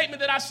have a statement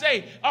that I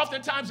say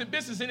oftentimes in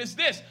business, and it's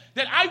this,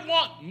 that I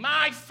want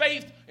my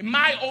faith and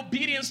my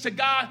obedience to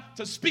God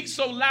to speak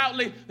so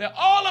loudly that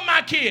all of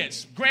my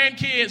kids,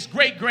 grandkids,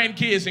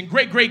 great-grandkids, and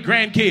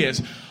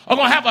great-great-grandkids are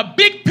going to have a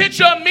big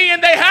picture of me in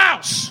their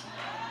house.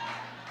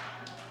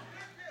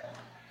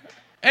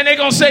 And they're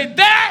going to say,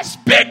 that's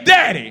Big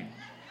Daddy.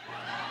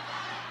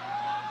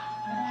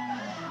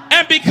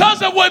 And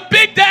because of what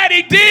Big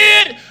Daddy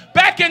did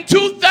back in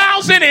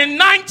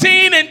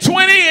 2019 and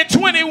 20 and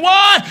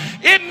 21,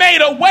 it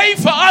made a way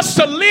for us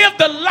to live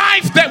the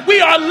life that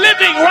we are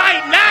living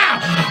right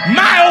now.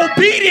 My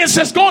obedience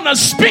is going to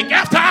speak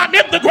after I'm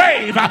in the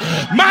grave.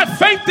 My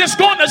faith is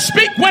going to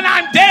speak when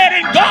I'm dead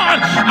and gone.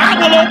 I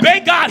will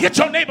obey God. Hit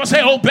your neighbor,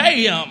 say,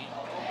 obey him.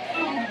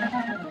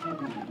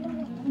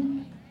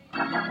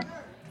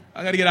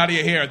 I got to get out of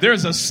your hair.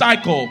 There's a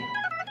cycle.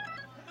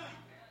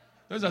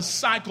 There's a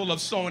cycle of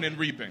sowing and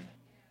reaping.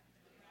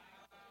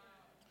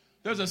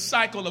 There's a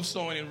cycle of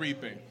sowing and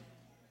reaping.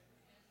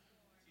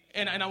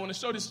 And I want to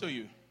show this to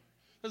you.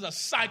 There's a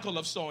cycle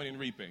of sowing and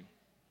reaping.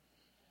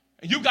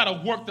 And you got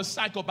to work the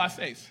cycle by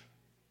faith.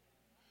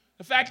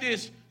 The fact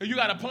is, you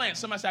got to plant.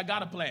 Somebody say, I got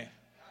to plant.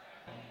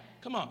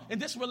 Come on. And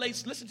this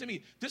relates, listen to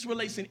me, this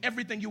relates in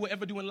everything you will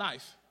ever do in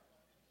life.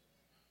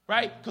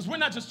 Right? Because we're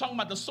not just talking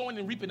about the sowing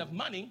and reaping of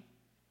money.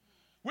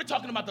 We're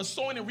talking about the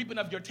sowing and reaping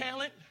of your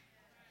talent.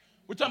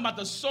 We're talking about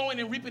the sowing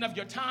and reaping of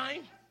your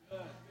time.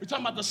 We're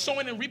talking about the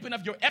sowing and reaping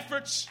of your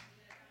efforts.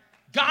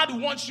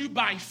 God wants you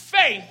by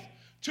faith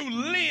to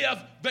live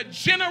the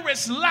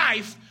generous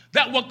life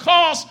that will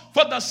cause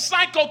for the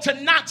cycle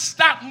to not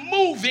stop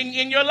moving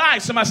in your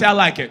life. Somebody say, I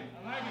like it.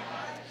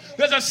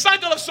 There's a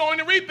cycle of sowing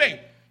and reaping.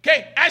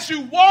 Okay, as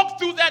you walk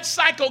through that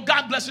cycle,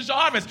 God blesses your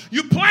harvest.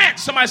 You plant.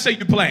 Somebody say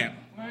you plant.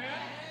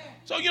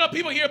 So,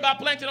 people hear about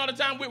planting all the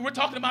time. We're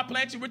talking about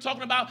planting. We're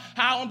talking about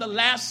how on the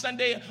last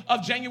Sunday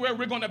of January,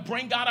 we're going to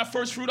bring God our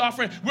first fruit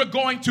offering. We're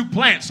going to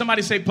plant.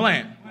 Somebody say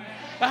plant.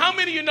 But how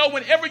many of you know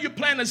whenever you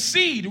plant a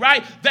seed,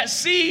 right, that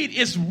seed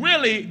is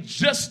really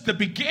just the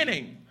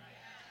beginning?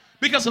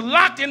 Because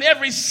locked in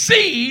every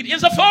seed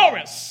is a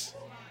forest.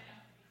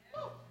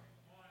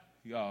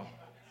 Y'all.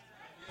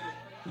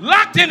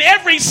 Locked in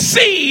every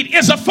seed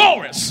is a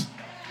forest.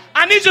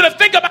 I need you to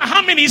think about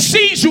how many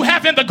seeds you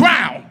have in the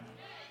ground.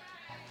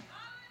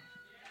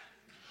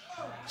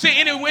 See,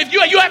 if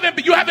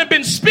you haven't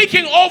been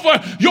speaking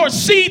over your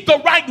seed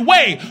the right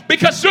way,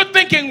 because you're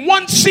thinking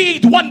one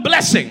seed, one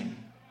blessing.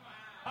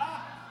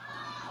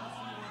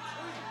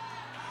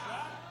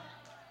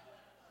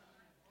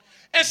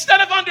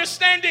 Instead of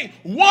understanding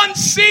one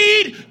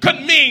seed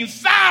could mean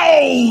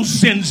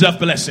thousands of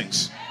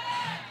blessings.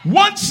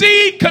 One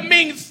seed could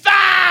mean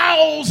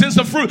thousands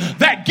of fruit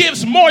that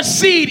gives more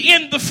seed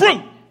in the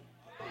fruit.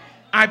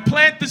 I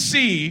plant the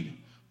seed,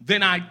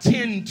 then I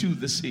tend to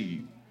the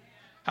seed.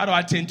 How do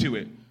I tend to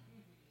it?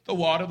 The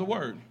water, the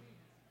word.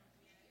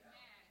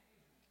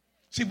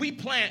 See, we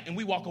plant and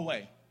we walk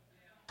away.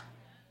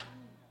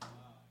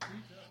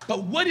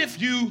 But what if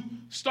you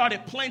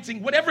started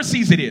planting whatever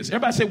seeds it is?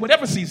 Everybody say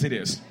whatever seeds it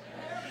is.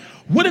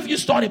 What if you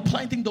started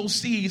planting those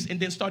seeds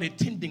and then started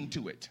tending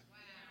to it?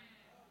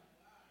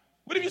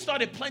 What if you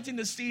started planting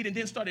the seed and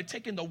then started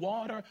taking the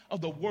water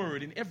of the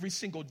word and every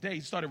single day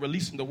started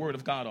releasing the word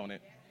of God on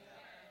it?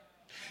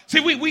 See,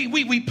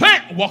 we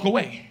plant and walk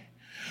away.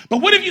 But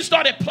what if you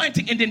started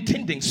planting and then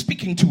tending,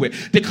 speaking to it,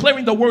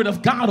 declaring the word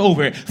of God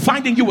over it,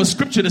 finding you a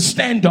scripture to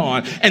stand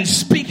on and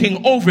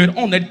speaking over it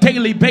on a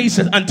daily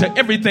basis until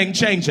everything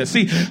changes?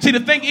 See,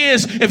 the thing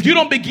is, if you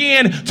don't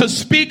begin to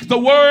speak the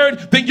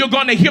word, then you're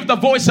going to hear the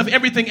voice of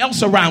everything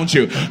else around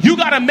you. You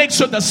got to make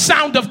sure the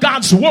sound of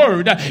God's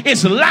word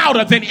is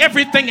louder than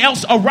everything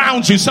else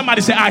around you.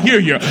 Somebody say, I hear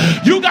you.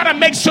 You got to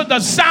make sure the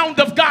sound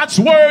of God's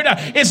word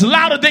is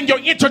louder than your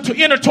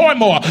inner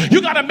turmoil.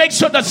 You got to make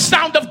sure the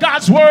sound of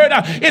God's word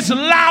is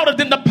louder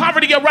than the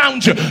poverty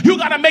around you. You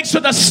got to make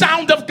sure the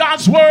sound of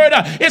God's word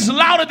is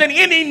louder than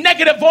any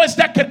negative voice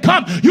that could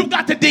come. You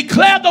got to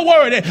declare the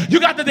word. You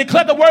got to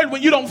declare the word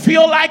when you don't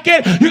feel like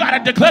it. You got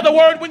to declare the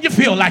word when you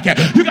feel like it.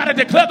 You got to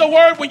declare the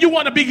word when you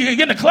want to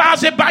be in the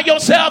closet by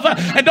yourself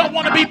and don't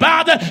want to be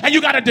bothered. And you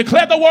got to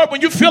declare the word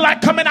when you feel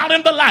like coming out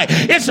in the light.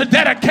 It's a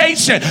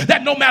dedication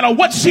that no matter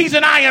what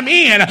season I am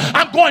in,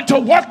 I'm going to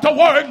work the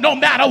word no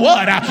matter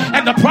what.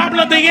 And the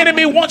problem the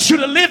enemy wants you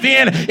to live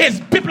in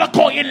is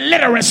biblical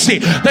illiteracy.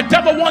 The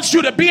devil wants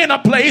you to be in a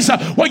place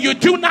where you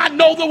do not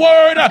know the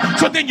word,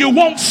 so then you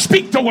won't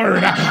speak the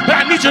word. But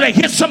I need you to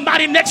hit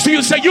somebody next to you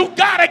and say, you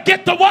gotta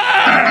get the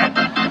word.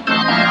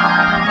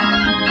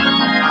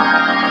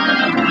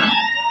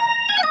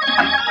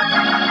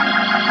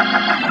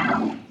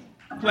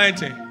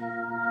 Planting,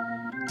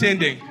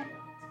 tending,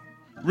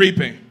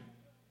 reaping.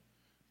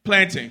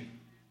 Planting,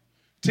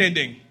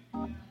 tending,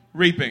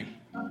 reaping.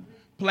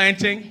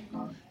 Planting,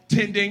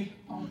 tending.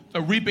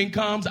 The reaping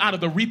comes. Out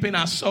of the reaping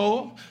I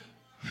sow.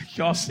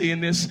 Y'all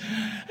seeing this?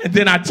 And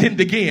then I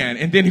tend again.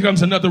 And then here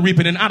comes another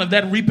reaping. And out of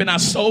that reaping I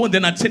sow. And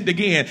then I tend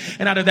again.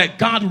 And out of that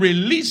God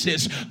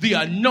releases the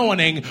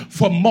anointing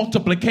for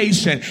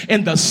multiplication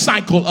in the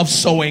cycle of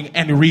sowing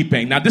and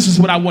reaping. Now this is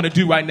what I want to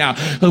do right now.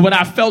 Because what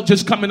I felt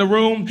just come in the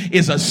room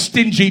is a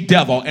stingy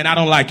devil. And I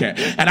don't like it.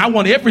 And I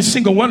want every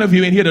single one of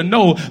you in here to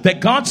know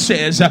that God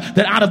says that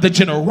out of the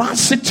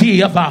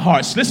generosity of our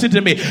hearts, listen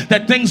to me,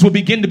 that things will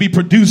begin to be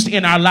produced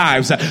in our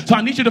lives. So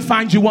I need you to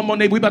find you one more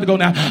neighbor. We about to go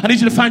now. I need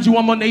you to find you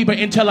one more neighbor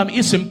and tell them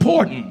it's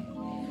important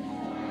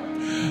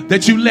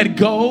that you let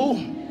go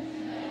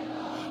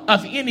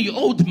of any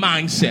old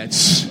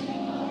mindsets,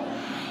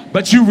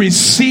 but you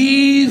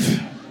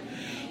receive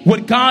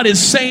what God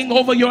is saying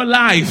over your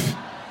life,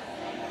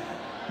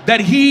 that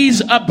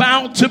he's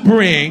about to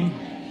bring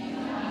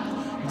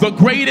the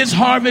greatest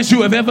harvest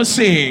you have ever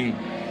seen.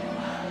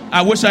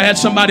 I wish I had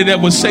somebody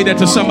that would say that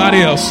to somebody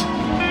else.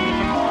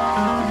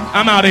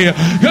 I'm out of here.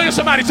 Hear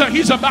somebody tell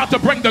he's about to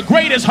bring the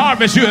greatest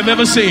harvest you have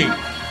ever seen.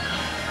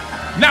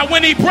 Now,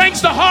 when he brings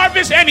the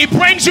harvest and he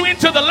brings you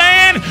into the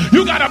land,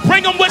 you got to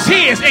bring him what's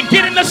his and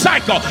get in the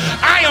cycle.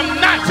 I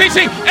am not,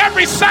 see,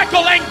 every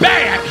cycle ain't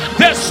bad.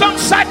 There's some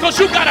cycles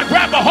you got to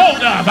grab a hold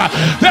of.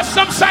 There's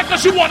some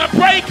cycles you want to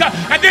break,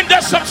 and then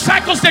there's some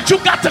cycles that you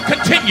got to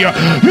continue.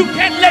 You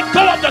can't let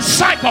go of the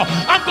cycle.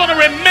 I'm going to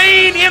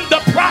remain in the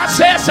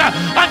process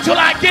until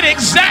I get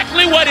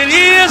exactly what it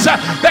is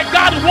that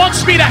God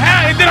wants me to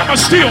have, and then I'm going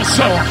to still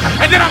sow,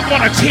 and then I'm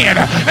going to tend,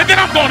 and then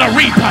I'm going to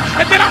reap,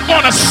 and then I'm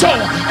going to sow,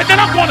 and then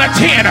I'm going to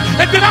tend,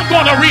 and then I'm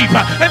going to reap,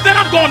 and then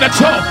I'm going to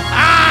sow.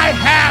 I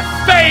have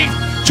faith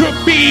to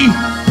be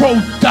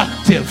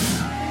productive.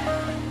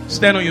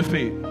 Stand on your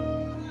feet.